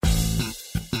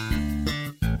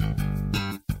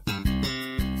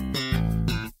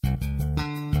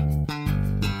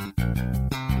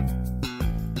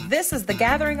This is the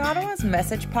Gathering Ottawa's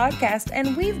Message Podcast,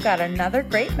 and we've got another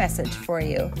great message for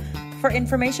you. For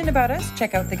information about us,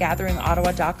 check out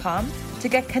thegatheringottawa.com. To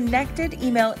get connected,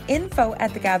 email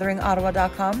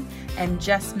info@thegatheringottawa.com. And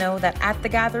just know that at The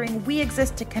Gathering, we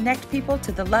exist to connect people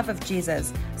to the love of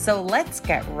Jesus. So let's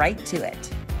get right to it.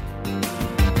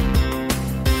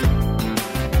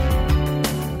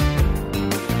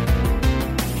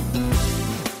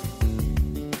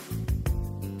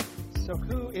 So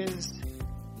who is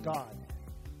God?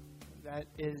 That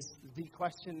is the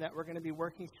question that we're going to be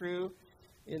working through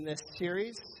in this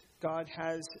series. God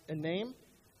has a name.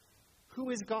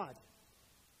 Who is God?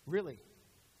 Really?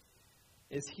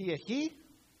 Is he a he?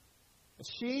 A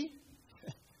she?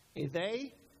 A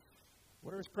they?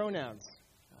 What are his pronouns?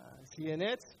 Is he an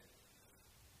it?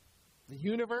 The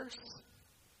universe?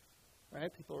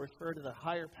 Right? People refer to the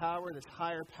higher power, this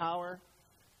higher power.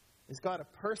 Is God a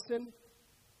person?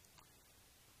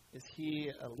 Is he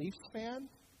a Leafs fan?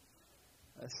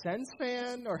 A Sens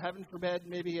fan? Or heaven forbid,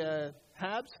 maybe a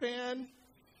Habs fan?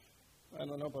 I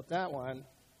don't know about that one.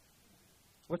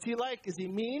 What's he like? Is he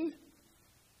mean?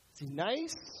 Is he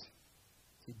nice?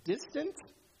 Is he distant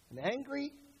and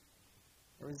angry?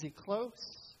 Or is he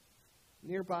close,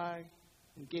 nearby,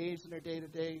 engaged in our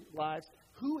day-to-day lives?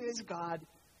 Who is God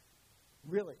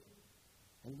really?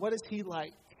 And what is he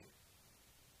like?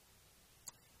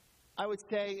 I would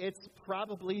say it's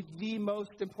probably the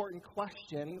most important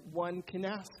question one can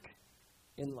ask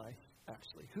in life,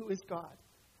 actually. Who is God?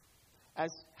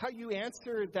 As how you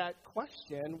answer that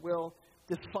question will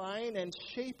define and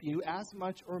shape you as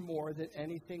much or more than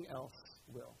anything else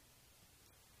will.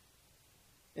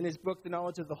 In his book, The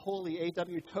Knowledge of the Holy,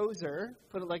 A.W. Tozer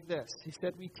put it like this. He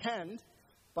said, "We tend,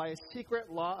 by a secret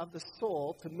law of the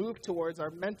soul, to move towards our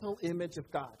mental image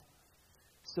of God.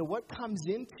 So what comes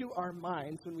into our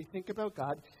minds when we think about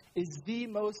God is the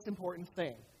most important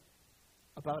thing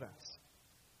about us."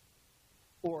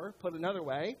 Or, put another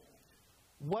way,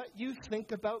 what you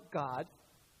think about God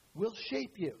will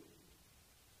shape you.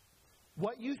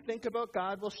 What you think about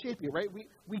God will shape you, right?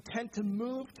 We tend to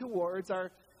move towards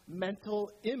our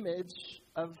mental image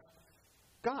of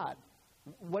God.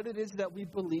 What it is that we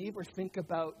believe or think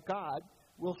about God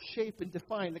will shape and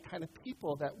define the kind of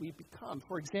people that we become.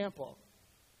 For example,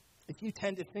 if you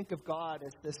tend to think of God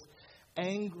as this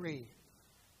angry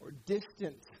or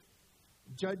distant,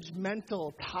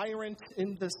 judgmental tyrant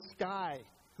in the sky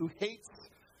who hates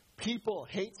people,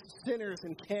 hates sinners,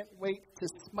 and can't wait to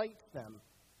smite them,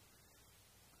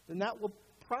 then that will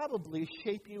probably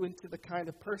shape you into the kind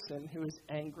of person who is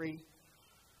angry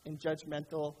and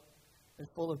judgmental and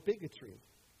full of bigotry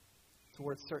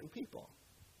towards certain people.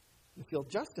 You feel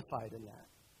justified in that.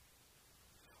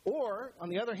 Or, on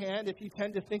the other hand, if you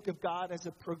tend to think of God as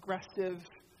a progressive,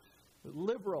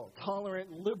 liberal,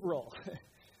 tolerant liberal,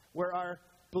 where our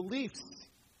beliefs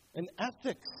and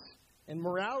ethics and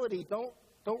morality don't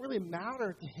really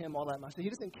matter to him all that much, that he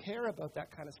doesn't care about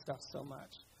that kind of stuff so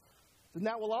much, then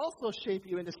that will also shape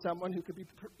you into someone who could be,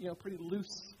 pretty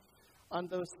loose on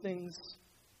those things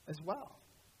as well.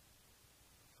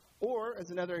 Or,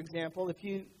 as another example, if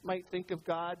you might think of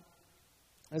God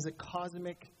as a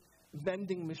cosmic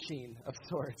vending machine of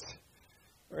sorts,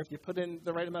 or if you put in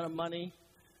the right amount of money,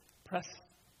 press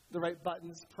the right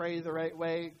buttons, pray the right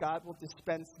way, God will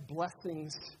dispense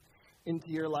blessings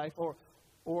into your life.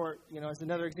 Or as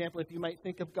another example, if you might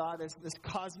think of God as this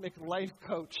cosmic life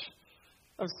coach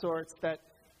of sorts, that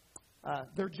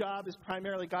God's job is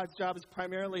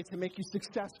primarily to make you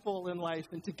successful in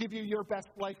life and to give you your best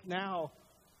life now.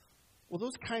 Well,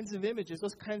 those kinds of images,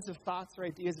 those kinds of thoughts or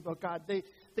ideas about God, they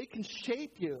can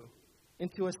shape you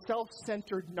into a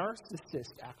self-centered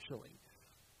narcissist, actually,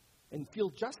 and feel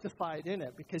justified in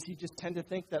it because you just tend to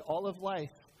think that all of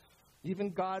life, even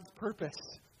God's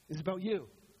purpose, is about you,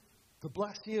 to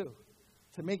bless you,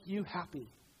 to make you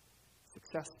happy,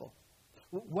 successful.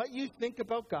 What you think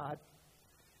about God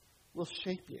will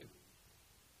shape you.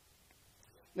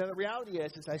 Now, the reality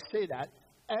is, as I say that,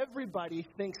 everybody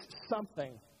thinks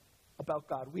something about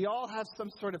God. We all have some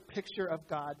sort of picture of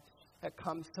God that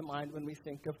comes to mind when we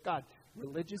think of God.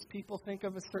 Religious people think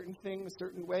of a certain thing, a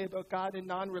certain way about God, and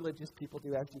non-religious people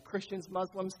do, as do Christians,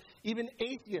 Muslims, even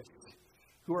atheists,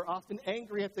 who are often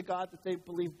angry at the God that they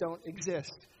believe don't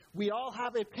exist. We all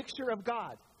have a picture of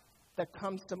God that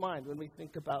comes to mind when we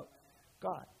think about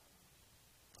God.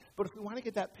 But if we want to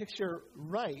get that picture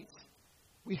right,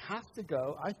 we have to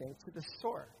go, I think, to the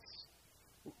source.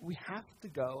 We have to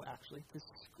go, actually, to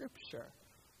Scripture.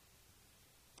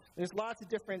 There's lots of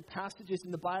different passages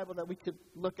in the Bible that we could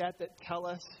look at that tell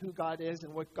us who God is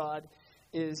and what God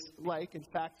is like. In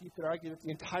fact, you could argue that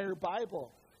the entire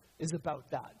Bible is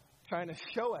about that. trying to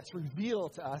show us, reveal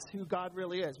to us who God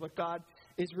really is, what God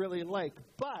is really like.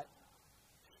 But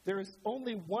there is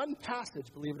only one passage,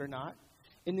 believe it or not,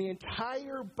 in the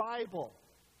entire Bible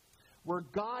where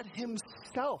God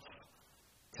himself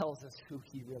tells us who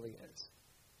he really is.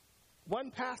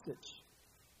 One passage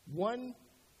in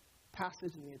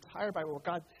the entire Bible where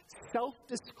God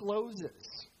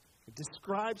self-discloses,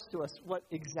 describes to us what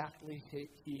exactly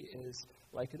he is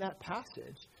like. And that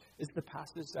passage is the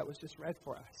passage that was just read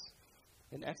for us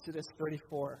in Exodus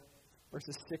 34,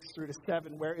 verses 6 through to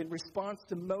 7, where in response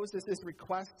to Moses'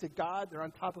 request to God, they're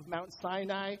on top of Mount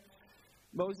Sinai.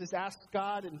 Moses asks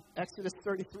God in Exodus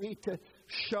 33 to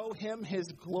show him his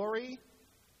glory,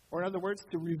 or in other words,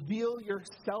 to reveal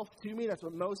yourself to me. That's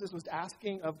what Moses was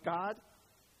asking of God.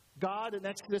 God in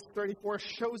Exodus 34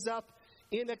 shows up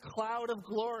in a cloud of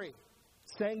glory,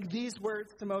 saying these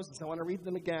words to Moses. I want to read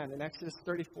them again in Exodus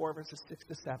 34, verses 6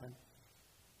 to 7.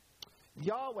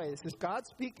 Yahweh, this is God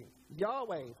speaking,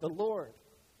 Yahweh, the Lord,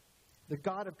 the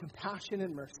God of compassion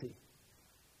and mercy.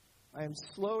 I am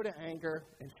slow to anger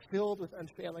and filled with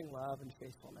unfailing love and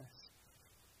faithfulness.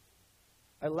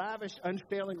 I lavish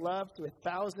unfailing love to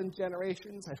 1,000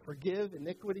 generations. I forgive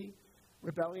iniquity,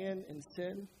 rebellion, and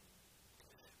sin.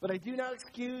 But I do not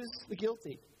excuse the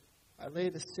guilty. I lay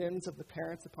the sins of the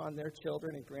parents upon their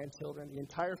children and grandchildren. The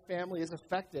entire family is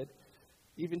affected,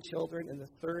 even children in the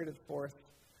third and fourth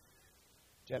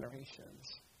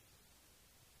generations.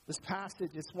 This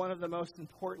passage is one of the most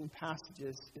important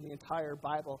passages in the entire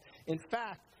Bible. In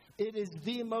fact, it is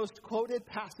the most quoted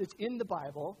passage in the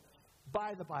Bible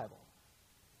by the Bible.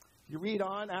 If you read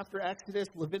on after Exodus,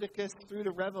 Leviticus, through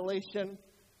to Revelation,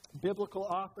 biblical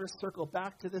authors circle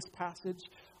back to this passage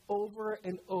over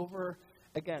and over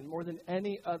again, more than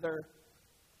any other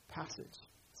passage,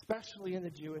 especially in the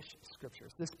Jewish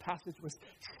scriptures. This passage was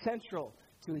central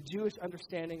to a Jewish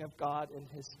understanding of God and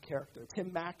his character.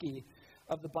 Tim Mackey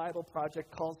of the Bible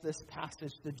Project calls this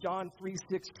passage the John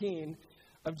 3:16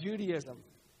 of Judaism.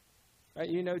 Right?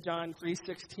 You know John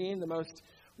 3:16, the most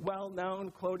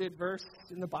well-known quoted verse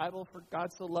in the Bible, for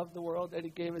God so loved the world that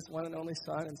he gave his one and only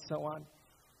son, and so on.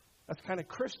 That's kind of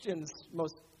Christians'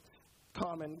 most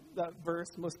common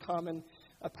verse, most common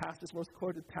passage, most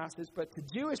quoted passage. But to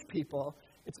Jewish people,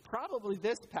 it's probably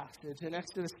this passage in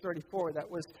Exodus 34 that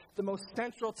was the most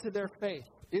central to their faith,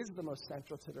 is the most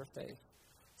central to their faith.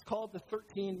 It's called the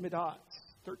 13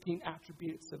 Midots, 13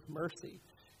 attributes of mercy.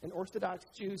 And Orthodox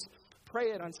Jews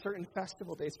pray it on certain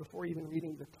festival days before even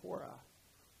reading the Torah.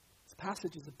 This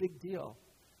passage is a big deal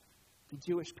to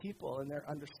Jewish people and their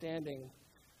understanding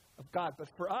of God. But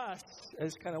for us,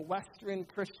 as kind of Western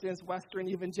Christians, Western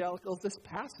evangelicals, this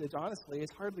passage, honestly, is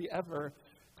hardly ever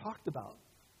talked about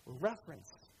or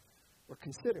referenced or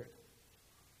considered.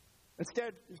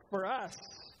 Instead, for us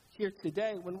here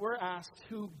today, when we're asked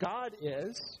who God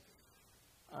is,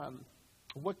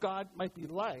 what God might be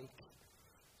like,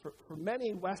 for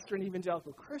many Western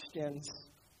evangelical Christians,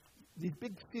 these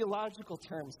big theological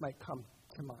terms might come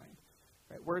to mind.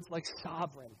 Right? Words like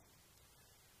sovereign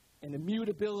and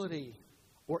immutability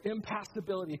or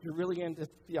impassibility, if you're really into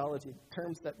theology,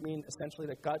 terms that mean essentially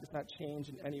that God does not change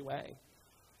in any way.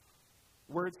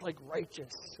 Words like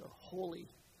righteous or holy,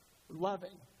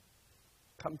 loving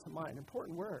come to mind.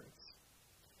 Important words.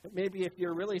 But maybe if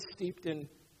you're really steeped in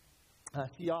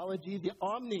theology, the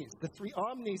omnis, the three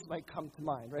omnis might come to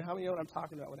mind, right? How many know what I'm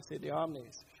talking about when I say the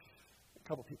omnis? A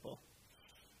couple people,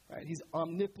 right? He's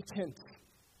omnipotent,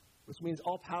 which means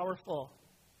all-powerful.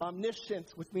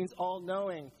 Omniscient, which means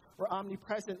all-knowing. Or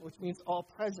omnipresent, which means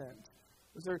all-present.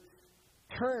 Those are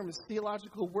terms,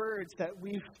 theological words that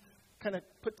we've kind of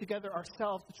put together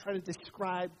ourselves to try to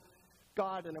describe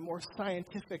God in a more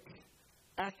scientific,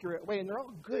 accurate way. And they're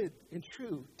all good and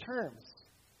true terms.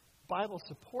 The Bible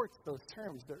supports those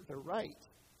terms. They're right.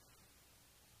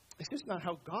 It's just not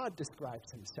how God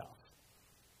describes himself.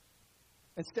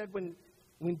 Instead, when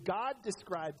God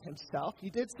described himself, he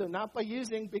did so not by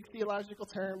using big theological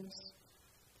terms,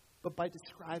 but by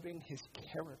describing his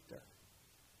character,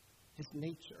 his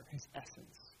nature, his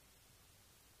essence.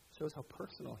 Shows how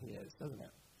personal he is, doesn't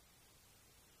it?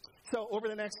 So over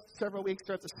the next several weeks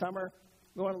throughout the summer,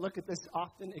 we want to look at this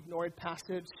often ignored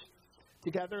passage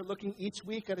together, looking each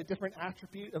week at a different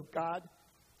attribute of God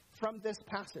from this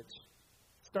passage,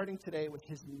 starting today with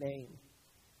his name.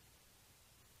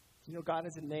 Do you know God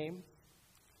has a name?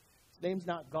 His name's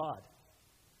not God.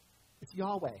 It's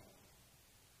Yahweh.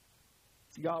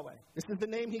 It's Yahweh. This is the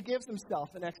name he gives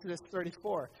himself in Exodus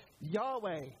 34.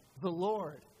 Yahweh, the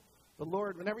Lord. The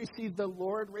Lord, whenever you see the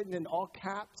Lord written in all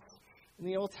caps in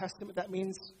the Old Testament, that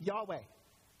means Yahweh.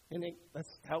 And that's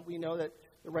how we know that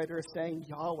the writer is saying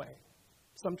Yahweh.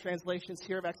 Some translations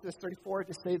here of Exodus 34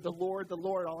 just say the Lord,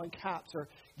 all in caps, or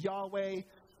Yahweh,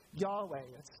 Yahweh.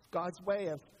 It's God's way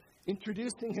of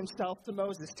introducing himself to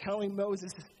Moses, telling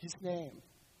Moses his name.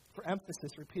 For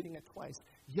emphasis, repeating it twice.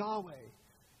 Yahweh,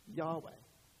 Yahweh.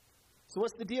 So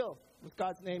what's the deal with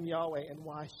God's name Yahweh, and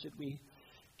why should we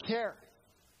care?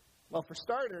 Well, for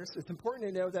starters, it's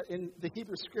important to know that in the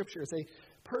Hebrew Scriptures, a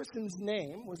person's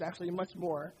name was actually much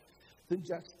more than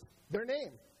just their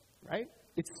name, right?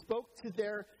 It spoke to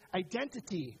their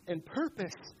identity and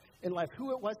purpose in life,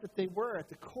 who it was that they were at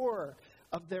the core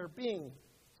of their being.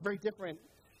 It's very different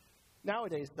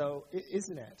nowadays, though,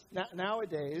 isn't it?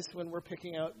 Nowadays, when we're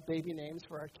picking out baby names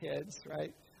for our kids,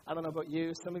 right? I don't know about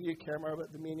you. Some of you care more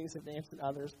about the meanings of names than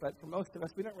others, but for most of us,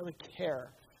 we don't really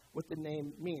care what the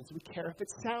name means. We care if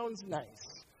it sounds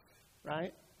nice,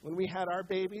 right? When we had our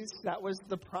babies, that was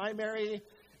the primary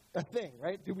thing,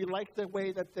 right? Do we like the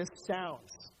way that this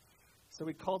sounds? So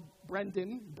we called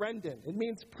Brendan. It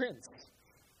means prince.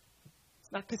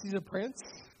 It's not because he's a prince.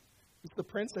 He's the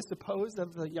prince, I suppose,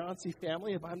 of the Jantzi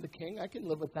family. If I'm the king, I can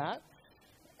live with that.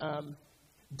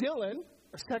 Dylan,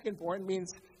 our second born,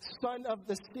 means son of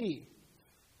the sea.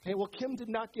 Okay, well, Kim did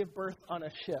not give birth on a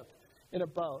ship, in a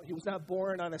boat. He was not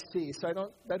born on a sea.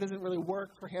 So that doesn't really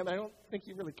work for him. I don't think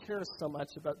he really cares so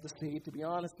much about the sea, to be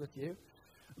honest with you.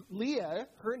 Leah,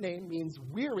 her name means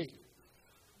weary.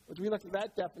 Which we looked at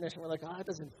that definition, we're like, it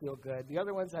doesn't feel good. The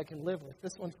other ones I can live with.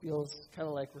 This one feels kind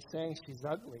of like we're saying she's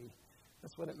ugly.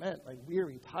 That's what it meant, like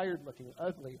weary, tired-looking,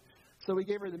 ugly. So we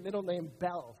gave her the middle name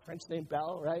Belle, French name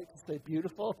Belle, right? To say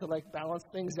beautiful, to like balance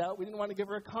things out. We didn't want to give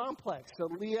her a complex. So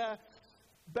Leah,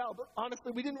 Belle. But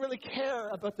honestly, we didn't really care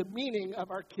about the meaning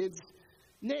of our kids'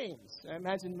 names. I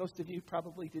imagine most of you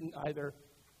probably didn't either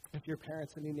if your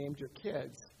parents when you named your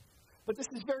kids. But this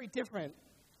is very different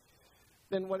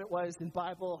than what it was in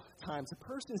Bible times. A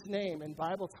person's name in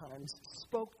Bible times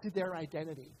spoke to their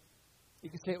identity. You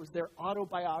could say it was their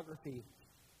autobiography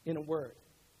in a word.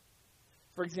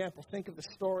 For example, think of the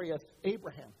story of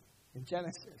Abraham in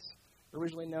Genesis,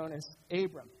 originally known as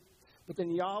Abram. But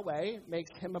then Yahweh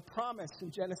makes him a promise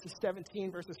in Genesis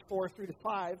 17, verses 4 through to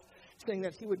 5, saying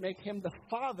that he would make him the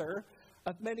father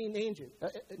of many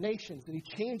nations. And he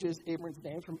changes Abram's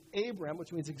name from Abram,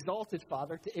 which means exalted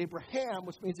father, to Abraham,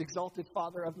 which means exalted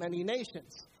father of many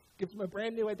nations. Gives him a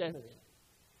brand new identity.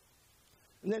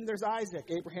 And then there's Isaac,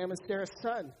 Abraham and Sarah's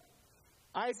son.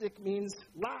 Isaac means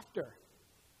laughter.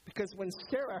 Because when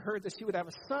Sarah heard that she would have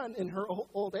a son in her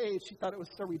old age, she thought it was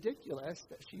so ridiculous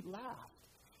that she laughed.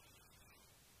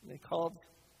 And they called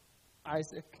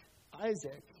Isaac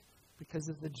because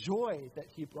of the joy that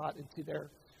he brought into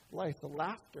their life, the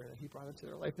laughter that he brought into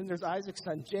their life. Then there's Isaac's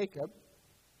son, Jacob.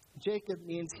 Jacob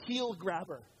means heel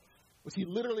grabber. What he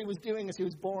literally was doing as he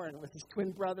was born with his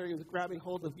twin brother, he was grabbing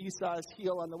hold of Esau's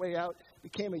heel on the way out,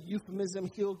 became a euphemism,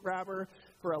 heel grabber,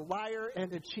 for a liar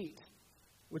and a cheat,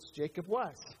 which Jacob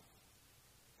was.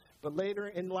 But later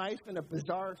in life, in a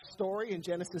bizarre story in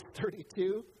Genesis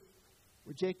 32,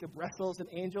 where Jacob wrestles an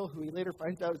angel who he later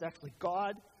finds out is actually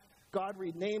God, God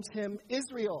renames him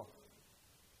Israel,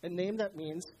 a name that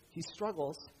means he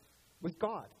struggles with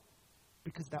God,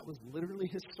 because that was literally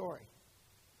his story.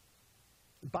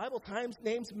 In Bible times,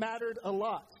 names mattered a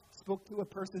lot. Spoke to a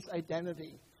person's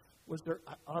identity. Was their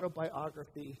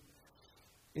autobiography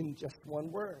in just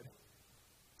one word.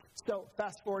 So,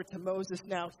 fast forward to Moses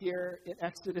now here in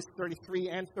Exodus 33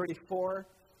 and 34.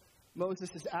 Moses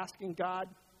is asking God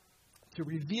to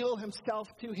reveal himself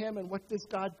to him, and what does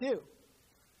God do?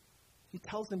 He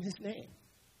tells him his name.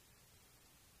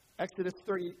 Exodus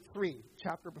 33,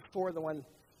 chapter before the one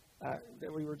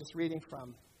that we were just reading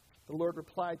from. The Lord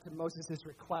replied to Moses'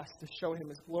 request to show him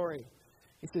his glory.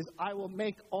 He says, I will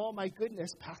make all my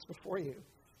goodness pass before you,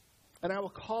 and I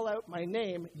will call out my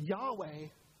name, Yahweh,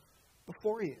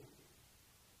 before you.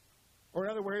 Or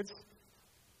in other words,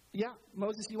 yeah,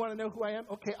 Moses, you want to know who I am?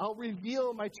 Okay, I'll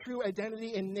reveal my true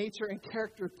identity and nature and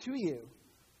character to you.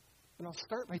 And I'll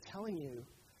start by telling you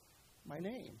my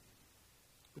name,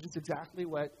 which is exactly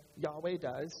what Yahweh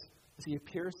does as he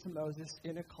appears to Moses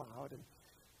in a cloud and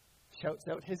shouts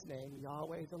out his name,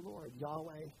 Yahweh the Lord,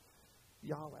 Yahweh,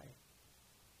 Yahweh.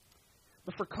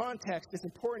 But for context, it's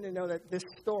important to know that this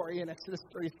story in Exodus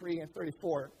 33 and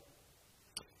 34,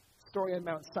 story on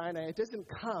Mount Sinai, it doesn't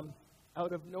come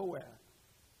out of nowhere.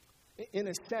 In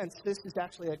a sense, this is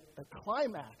actually a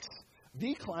climax,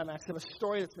 the climax of a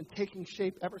story that's been taking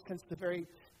shape ever since the very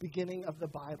beginning of the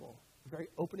Bible, the very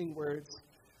opening words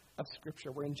of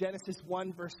Scripture. We're in Genesis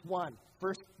 1, verse 1,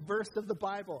 first verse of the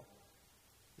Bible.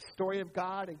 The story of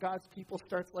God and God's people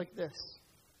starts like this.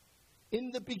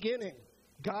 In the beginning,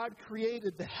 God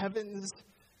created the heavens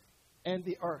and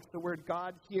the earth. The word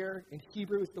God here in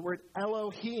Hebrew is the word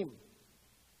Elohim.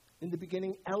 In the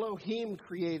beginning, Elohim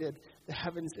created the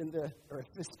heavens and the earth.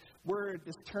 This word,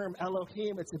 this term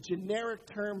Elohim, it's a generic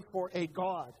term for a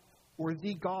god or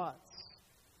the gods.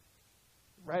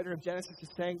 The writer of Genesis is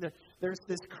saying that there's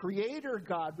this creator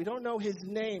God. We don't know his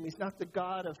name. He's not the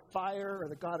God of fire or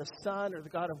the God of sun or the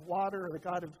God of water or the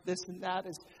God of this and that,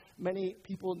 as many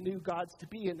people knew gods to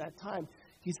be in that time.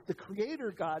 He's the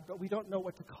creator God, but we don't know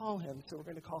what to call him, so we're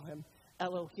going to call him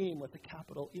Elohim with a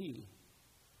capital E.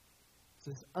 It's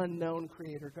this unknown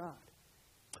creator God.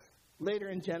 Later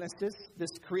in Genesis, this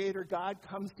creator God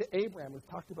comes to Abram. We've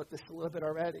talked about this a little bit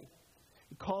already.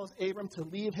 He calls Abram to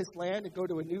leave his land and go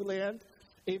to a new land.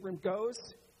 Abram goes,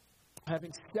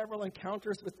 having several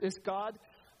encounters with this God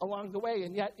along the way.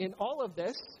 And yet, in all of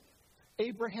this,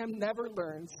 Abraham never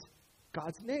learns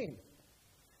God's name.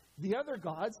 The other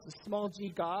gods, the small g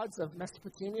gods of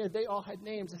Mesopotamia, they all had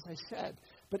names, as I said.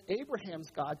 But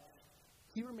Abraham's God,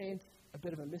 he remained a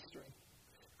bit of a mystery.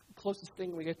 The closest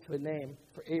thing we get to a name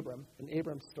for Abram, in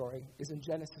Abram's story, is in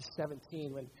Genesis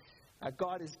 17, when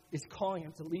God is calling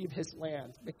him to leave his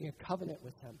land, making a covenant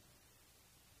with him.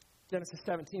 Genesis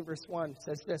 17, verse 1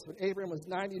 says this: When Abram was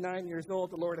 99 years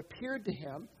old, the Lord appeared to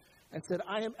him and said,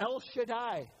 I am El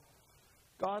Shaddai,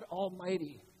 God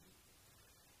Almighty.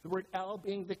 The word El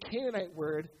being the Canaanite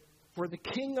word for the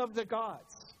king of the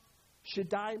gods.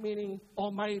 Shaddai meaning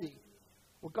almighty.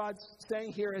 What God's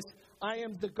saying here is, I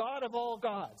am the God of all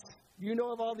gods. You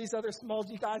know of all these other small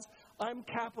g gods? I'm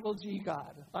capital G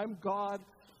God. I'm God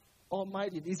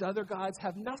Almighty. These other gods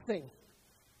have nothing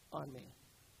on me.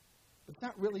 It's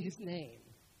not really his name.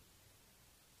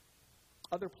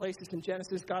 Other places in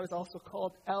Genesis, God is also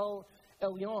called El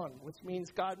Elyon, which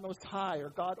means God Most High, or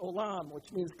God Olam,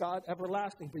 which means God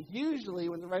Everlasting. But usually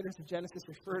when the writers of Genesis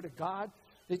refer to God,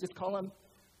 they just call him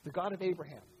the God of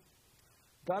Abraham.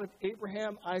 God of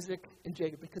Abraham, Isaac, and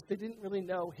Jacob, because they didn't really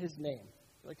know his name.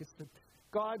 Like, it's the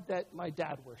God that my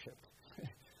dad worshipped.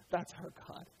 That's our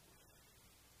God.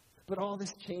 But all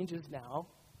this changes now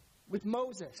with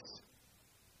Moses.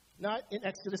 Not in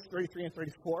Exodus 33 and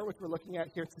 34, which we're looking at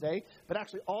here today, but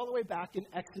actually all the way back in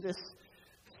Exodus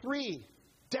 3,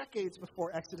 decades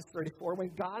before Exodus 34,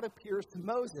 when God appears to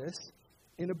Moses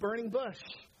in a burning bush.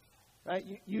 Right?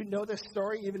 You know this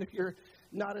story, even if you're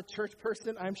not a church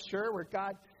person, I'm sure, where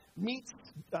God meets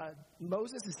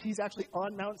Moses as he's actually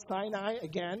on Mount Sinai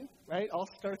again. Right? All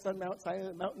starts on Mount Sinai,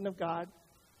 the mountain of God.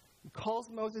 He calls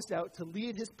Moses out to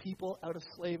lead his people out of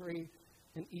slavery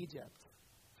in Egypt.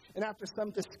 And after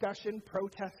some discussion,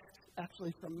 protest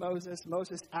actually from Moses,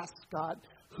 Moses asks God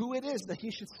who it is that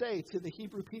he should say to the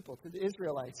Hebrew people, to the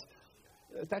Israelites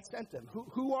that sent them.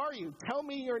 Who are you? Tell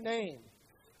me your name,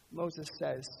 Moses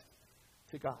says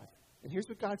to God. And here's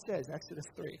what God says, Exodus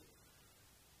 3.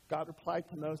 God replied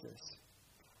to Moses,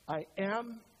 I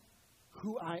am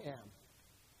who I am.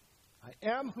 I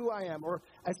am who I am. Or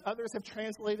as others have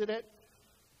translated it,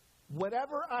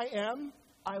 whatever I am,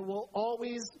 I will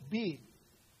always be.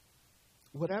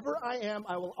 Whatever I am,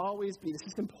 I will always be. This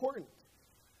is important.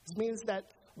 This means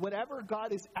that whatever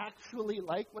God is actually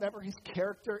like, whatever his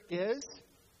character is,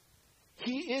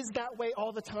 he is that way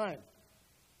all the time.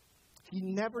 He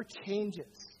never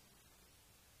changes.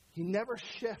 He never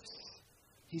shifts.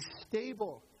 He's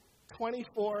stable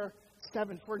 24/7.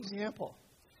 For example,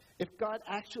 if God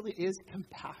actually is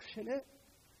compassionate,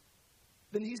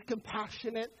 then he's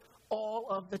compassionate all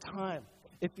of the time.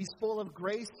 If he's full of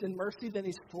grace and mercy, then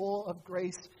he's full of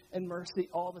grace and mercy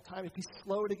all the time. If he's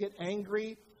slow to get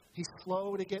angry, he's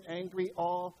slow to get angry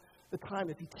all the time.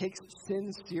 If he takes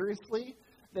sin seriously,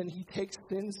 then he takes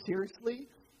sin seriously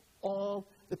all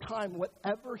the time.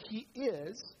 Whatever he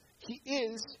is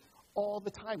all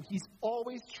the time. He's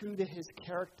always true to his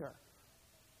character.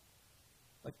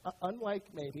 Like, unlike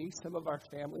maybe some of our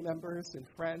family members and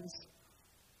friends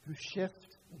who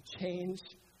shift and change,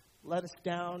 let us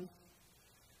down,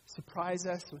 surprise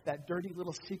us with that dirty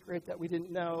little secret that we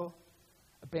didn't know,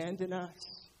 abandon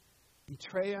us,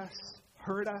 betray us,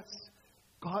 hurt us.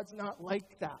 God's not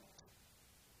like that.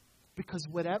 Because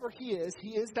whatever he is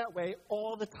that way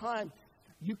all the time.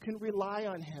 You can rely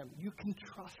on him. You can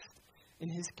trust in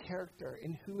his character,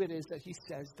 in who it is that he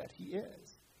says that he is.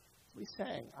 That's what he's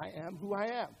saying. I am who I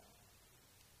am.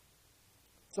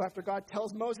 So after God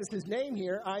tells Moses his name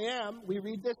here, I am, we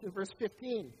read this in verse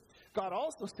 15. God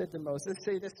also said to Moses,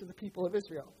 say this to the people of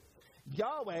Israel.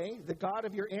 Yahweh, the God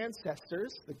of your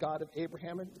ancestors, the God of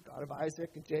Abraham and the God of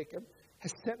Isaac and Jacob,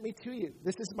 has sent me to you.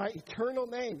 This is my eternal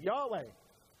name, Yahweh.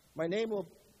 My name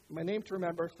to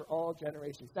remember for all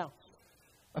generations. Now,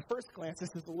 At first glance,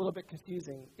 this is a little bit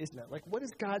confusing, isn't it? Like, what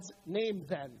is God's name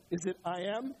then? Is it I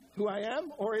am who I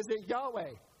am, or is it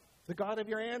Yahweh, the God of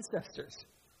your ancestors?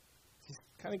 He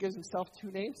kind of gives himself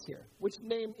two names here. Which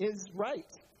name is right,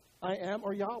 I am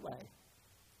or Yahweh?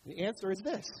 The answer is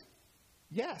this: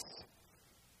 yes.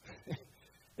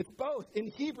 It's both. In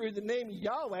Hebrew, the name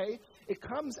Yahweh, it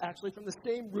comes actually from the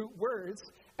same root words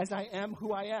as I am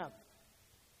who I am.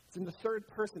 It's in the third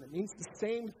person. It means the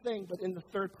same thing, but in the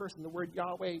third person. The word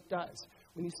Yahweh does.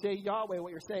 When you say Yahweh,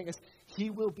 what you're saying is he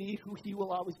will be who he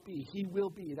will always be. He will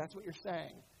be. That's what you're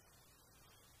saying.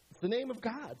 It's the name of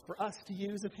God for us to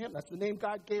use of him. That's the name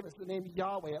God gave us, the name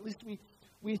Yahweh. At least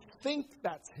we think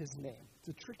that's his name. It's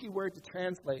a tricky word to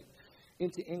translate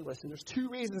into English, and there's two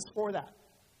reasons for that.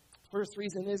 First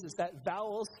reason is that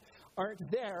vowels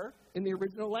aren't there in the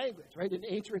original language, right? In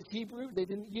ancient Hebrew, they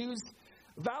didn't use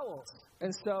vowels.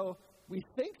 And so we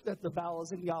think that the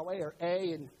vowels in Yahweh are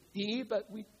A and E, but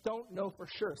we don't know for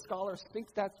sure. Scholars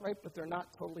think that's right, but they're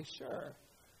not totally sure.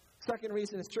 Second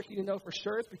reason it's tricky to know for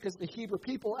sure is because the Hebrew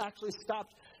people actually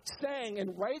stopped saying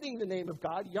and writing the name of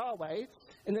God, Yahweh,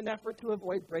 in an effort to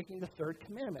avoid breaking the third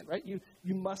commandment, right? You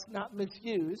must not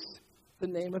misuse the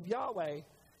name of Yahweh,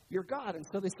 your God. And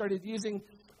so they started using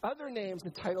other names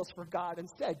and titles for God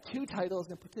instead. Two titles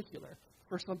in particular.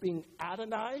 First one being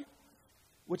Adonai,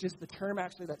 which is the term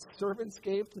actually that servants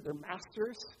gave to their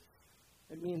masters.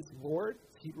 It means Lord,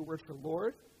 Hebrew word for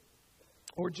Lord.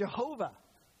 Or Jehovah,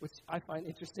 which I find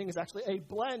interesting, is actually a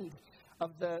blend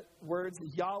of the words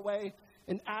Yahweh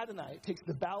and Adonai. It takes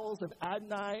the vowels of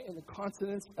Adonai and the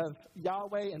consonants of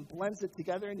Yahweh and blends it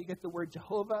together, and you get the word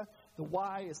Jehovah. The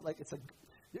Y is like,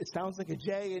 it sounds like a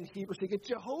J in Hebrew, so you get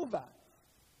Jehovah.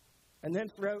 And then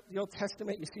throughout the Old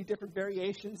Testament, you see different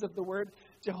variations of the word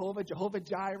Jehovah, Jehovah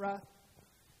Jireh.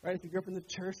 Right? If you grew up in the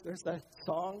church, there's that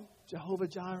song, Jehovah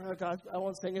Jireh. God, I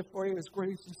won't sing it for you. His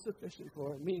grace is sufficient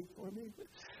for me.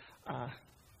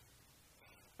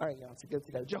 All right, Jantzi, get it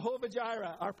together. Jehovah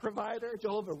Jireh, our provider.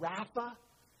 Jehovah Rapha,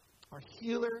 our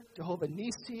healer. Jehovah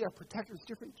Nisi, our protector.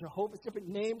 Different Jehovah's, different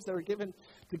names that were given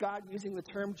to God using the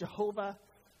term Jehovah.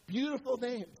 Beautiful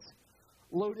names,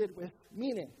 loaded with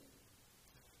meaning.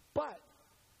 But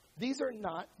these are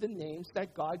not the names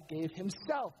that God gave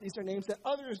himself. These are names that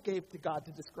others gave to God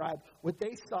to describe what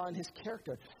they saw in his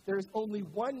character. There is only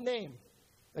one name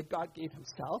that God gave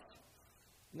himself,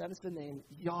 and that is the name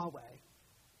Yahweh.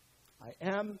 I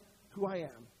am who I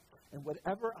am, and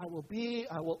whatever I will be,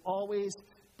 I will always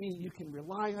be. You can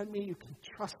rely on me. You can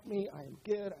trust me. I am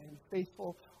good. I am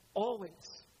faithful,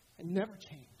 always, and never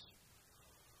change.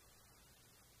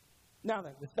 Now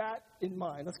then, with that in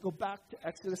mind, let's go back to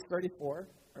Exodus 34,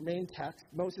 our main text.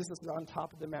 Moses is on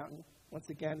top of the mountain. Once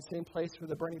again, the same place where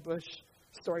the burning bush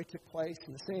story took place,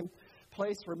 and the same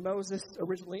place where Moses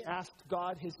originally asked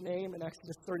God his name in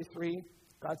Exodus 33.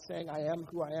 God saying, I am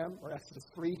who I am. Or Exodus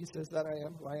 3, he says that I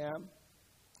am who I am.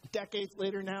 Decades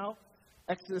later now,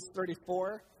 Exodus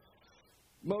 34,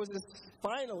 Moses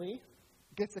finally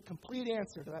gets a complete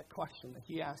answer to that question that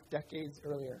he asked decades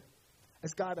earlier.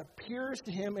 As God appears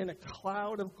to him in a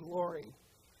cloud of glory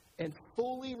and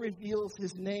fully reveals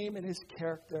his name and his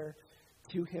character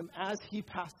to him as he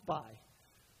passed by,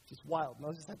 which is wild.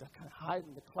 Moses had to kind of hide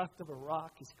in the cleft of a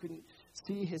rock. He couldn't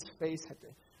see his face,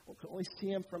 could only see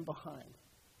him from behind.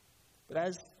 But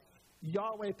as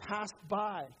Yahweh passed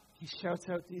by, he shouts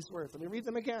out these words. Let me read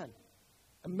them again.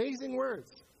 Amazing words.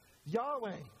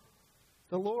 Yahweh,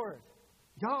 the Lord.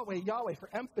 Yahweh, Yahweh, for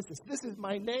emphasis. This is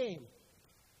my name.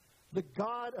 The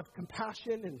God of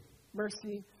compassion and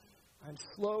mercy. I'm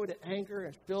slow to anger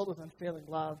and filled with unfailing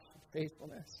love and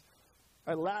faithfulness.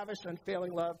 I lavish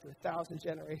unfailing love to 1,000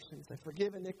 generations. I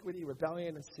forgive iniquity,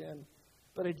 rebellion, and sin.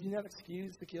 But I do not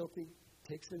excuse the guilty.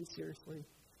 Take sin seriously.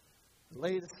 I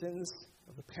lay the sins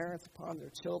of the parents upon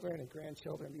their children and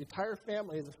grandchildren. The entire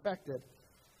family is affected,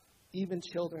 even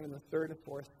children in the third and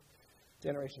fourth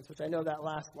generations, which I know that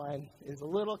last line is a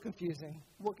little confusing.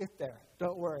 We'll get there.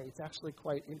 Don't worry. It's actually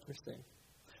quite interesting.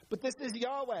 But this is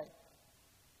Yahweh.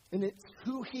 And it's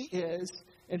who he is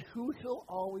and who he'll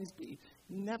always be.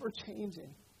 Never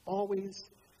changing. Always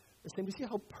the same. You see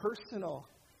how personal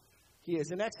he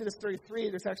is. In Exodus 33,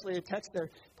 there's actually a text there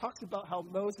that talks about how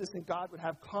Moses and God would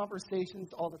have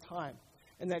conversations all the time.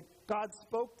 And that God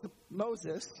spoke to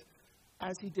Moses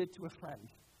as he did to a friend.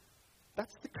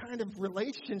 That's the kind of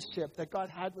relationship that God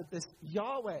had with this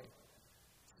Yahweh.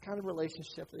 It's the kind of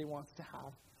relationship that he wants to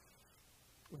have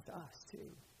with us too.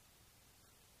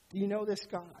 Do you know this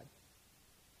God?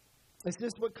 Is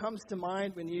this what comes to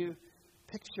mind when you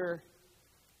picture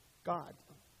God?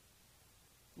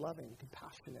 Loving,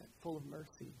 compassionate, full of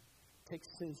mercy, takes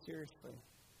sin seriously.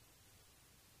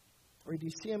 Or do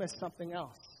you see him as something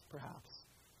else, perhaps?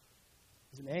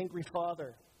 As an angry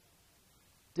father,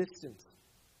 distant,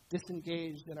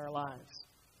 disengaged in our lives,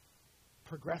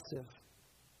 progressive,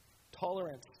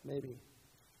 tolerant, maybe,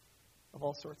 of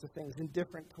all sorts of things,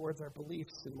 indifferent towards our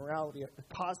beliefs and morality,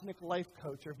 a cosmic life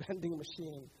coach or vending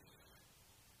machine.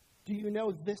 Do you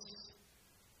know this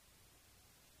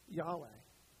Yahweh?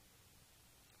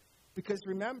 Because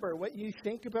remember, what you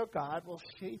think about God will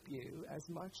shape you as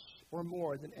much or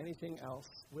more than anything else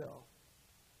will.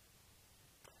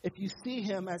 If you see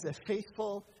him as a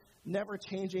faithful,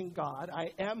 never-changing God,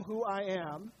 I am who I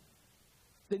am,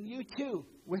 then you too,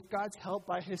 with God's help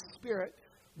by his Spirit,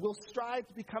 will strive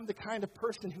to become the kind of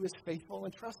person who is faithful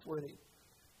and trustworthy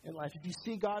in life. If you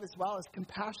see God as well as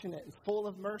compassionate and full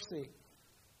of mercy,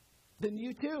 then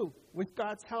you too, with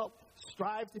God's help,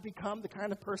 strive to become the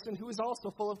kind of person who is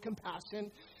also full of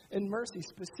compassion and mercy,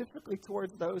 specifically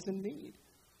towards those in need.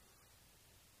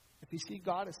 If you see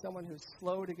God as someone who's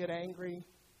slow to get angry,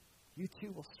 you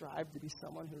too will strive to be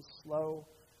someone who's slow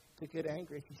to get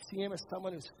angry. If you see him as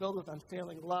someone who's filled with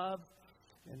unfailing love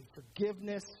and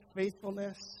forgiveness,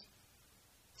 faithfulness,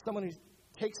 someone who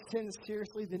takes sin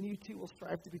seriously, then you too will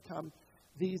strive to become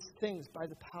these things by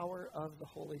the power of the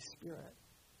Holy Spirit.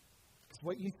 Because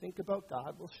what you think about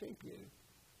God will shape you.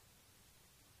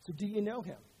 So do you know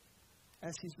him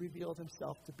as he's revealed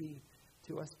himself to be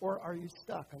to us? Or are you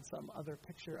stuck on some other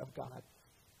picture of God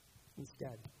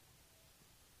instead?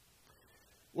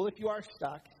 Well, if you are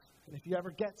stuck, and if you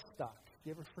ever get stuck, if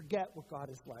you ever forget what God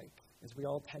is like, as we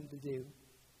all tend to do,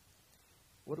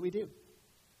 what do?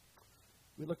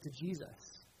 We look to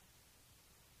Jesus.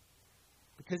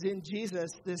 Because in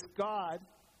Jesus, this God,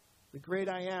 the great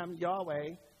I am,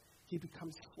 Yahweh, he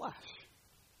becomes flesh.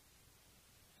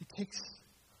 He takes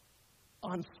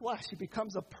on flesh. He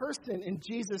becomes a person in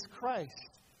Jesus Christ.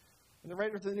 And the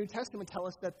writers of the New Testament tell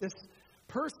us that this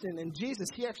person in Jesus,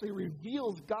 he actually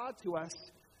reveals God to us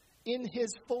in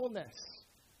his fullness.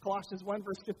 Colossians 1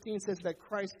 verse 15 says that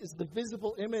Christ is the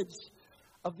visible image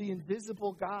of the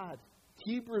invisible God.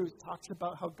 Hebrews talks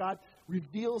about how God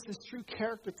reveals his true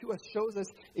character to us, shows us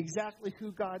exactly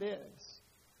who God is.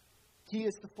 He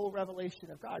is the full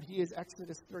revelation of God. He is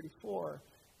Exodus 34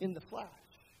 in the flesh.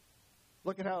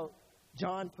 Look at how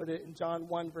John put it in John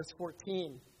 1 verse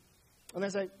 14. And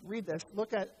as I read this,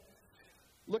 look at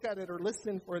it or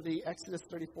listen for the Exodus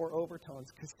 34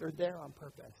 overtones, because they're there on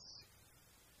purpose.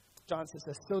 John says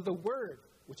this: so the Word,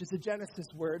 which is a Genesis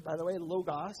word, by the way,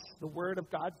 Logos, the Word of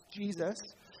God, Jesus,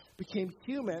 became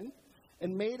human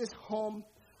and made his home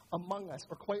among us.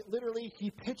 Or quite literally,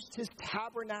 he pitched his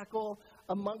tabernacle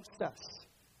amongst us,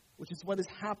 which is what is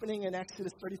happening in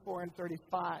Exodus 34 and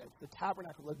 35. The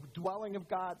tabernacle, the dwelling of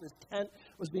God, this tent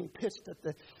was being pitched at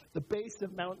the base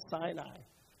of Mount Sinai.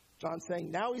 John's saying,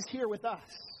 now he's here with us.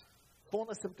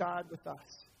 Fullness of God with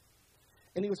us.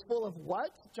 And he was full of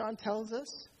what? John tells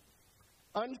us.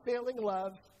 Unfailing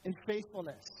love and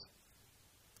faithfulness.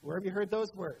 Where have you heard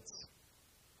those words?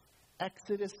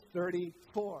 Exodus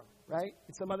 34, right?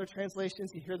 In some other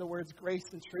translations, you hear the words grace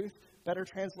and truth. Better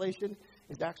translation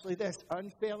is actually this: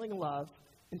 unfailing love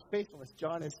and faithfulness.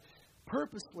 John is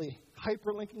purposely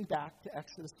hyperlinking back to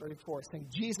Exodus 34, saying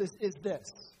Jesus is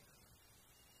this.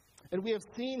 And we have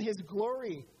seen his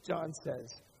glory, John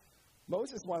says.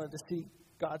 Moses wanted to see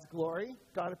God's glory.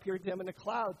 God appeared to him in a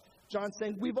cloud. John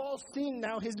saying, we've all seen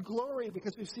now his glory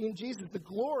because we've seen Jesus, the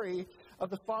glory of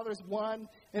the Father's one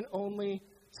and only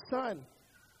Son.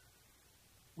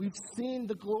 We've seen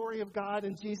the glory of God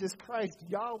in Jesus Christ,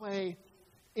 Yahweh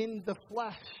in the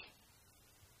flesh.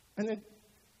 And then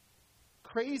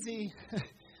crazy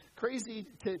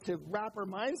to wrap our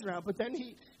minds around, but then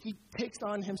he takes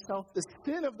on himself the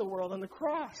sin of the world on the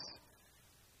cross.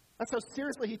 That's how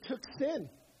seriously he took sin.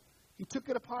 He took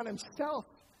it upon himself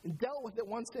and dealt with it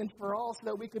once and for all so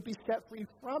that we could be set free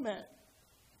from it.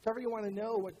 If ever you want to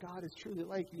know what God is truly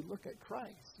like, you look at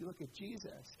Christ. You look at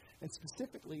Jesus. And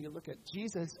specifically, you look at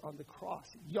Jesus on the cross.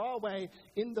 Yahweh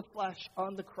in the flesh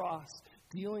on the cross,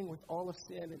 dealing with all of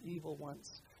sin and evil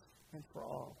once and for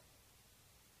all.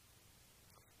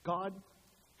 God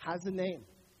has a name,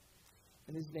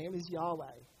 and his name is Yahweh.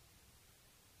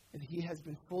 And he has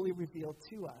been fully revealed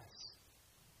to us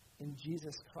in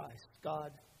Jesus Christ,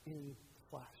 God in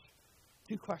flesh.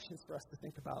 Two questions for us to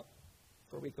think about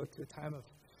before we go to a time of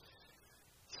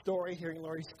story, hearing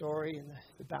Lori's story and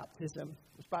the baptism,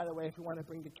 which, by the way, if we want to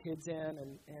bring the kids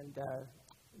in and the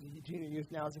junior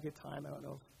youth, now is a good time. I don't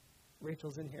know if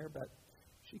Rachel's in here, but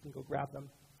she can go grab them.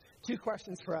 Two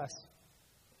questions for us.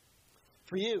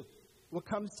 For you, what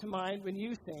comes to mind when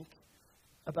you think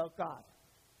about God?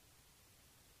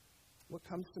 What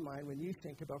comes to mind when you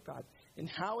think about God? And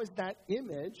how is that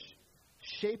image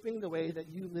shaping the way that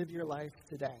you live your life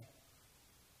today?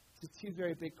 It's two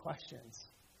very big questions.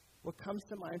 What comes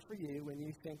to mind for you when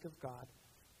you think of God?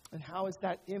 And how is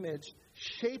that image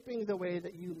shaping the way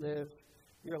that you live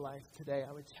your life today?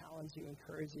 I would challenge you,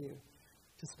 encourage you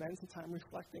to spend some time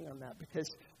reflecting on that,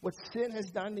 because what sin has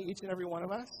done to each and every one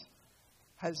of us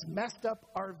has messed up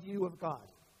our view of God,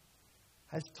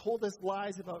 has told us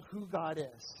lies about who God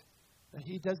is, that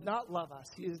he does not love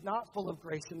us. He is not full of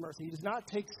grace and mercy. He does not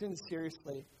take sin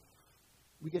seriously.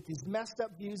 We get these messed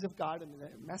up views of God, and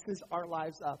it messes our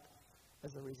lives up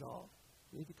as a result.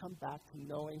 We need to come back to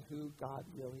knowing who God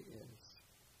really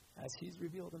is, as he's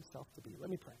revealed himself to be. Let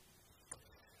me pray.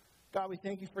 God, we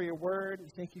thank you for your word. We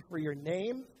thank you for your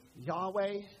name,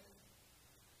 Yahweh,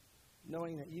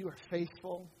 knowing that you are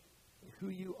faithful. Who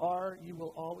you are, you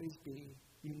will always be.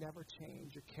 You never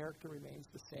change. Your character remains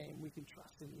the same. We can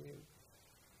trust in you.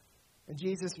 And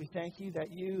Jesus, we thank you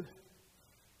that you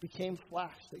became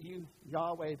flesh, that you,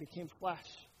 Yahweh, became flesh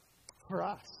for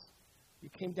us. You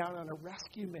came down on a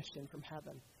rescue mission from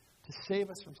heaven to save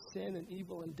us from sin and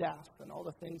evil and death and all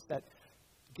the things that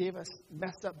gave us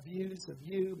messed up views of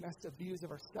you, messed up views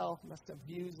of ourselves, messed up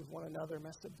views of one another,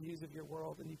 messed up views of your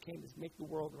world. And you came to make the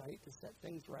world right, to set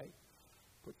things right,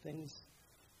 put things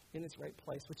in its right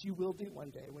place, which you will do one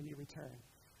day when you return,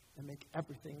 and make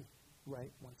everything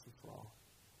right once and for all.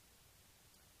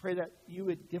 Pray that you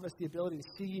would give us the ability to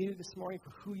see you this morning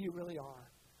for who you really are,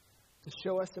 to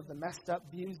show us of the messed up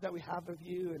views that we have of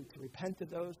you, and to repent of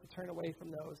those, to turn away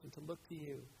from those, and to look to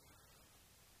you.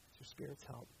 With your Spirit's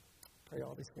help. Pray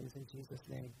all these things in Jesus'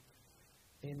 name.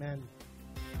 Amen.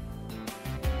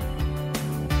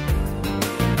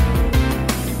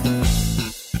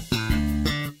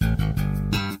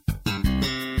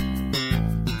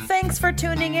 Thanks for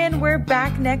tuning in. We're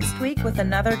back next week with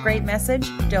another great message.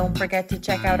 Don't forget to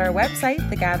check out our website,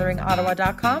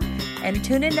 thegatheringottawa.com, and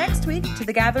tune in next week to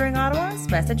The Gathering Ottawa's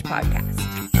Message Podcast.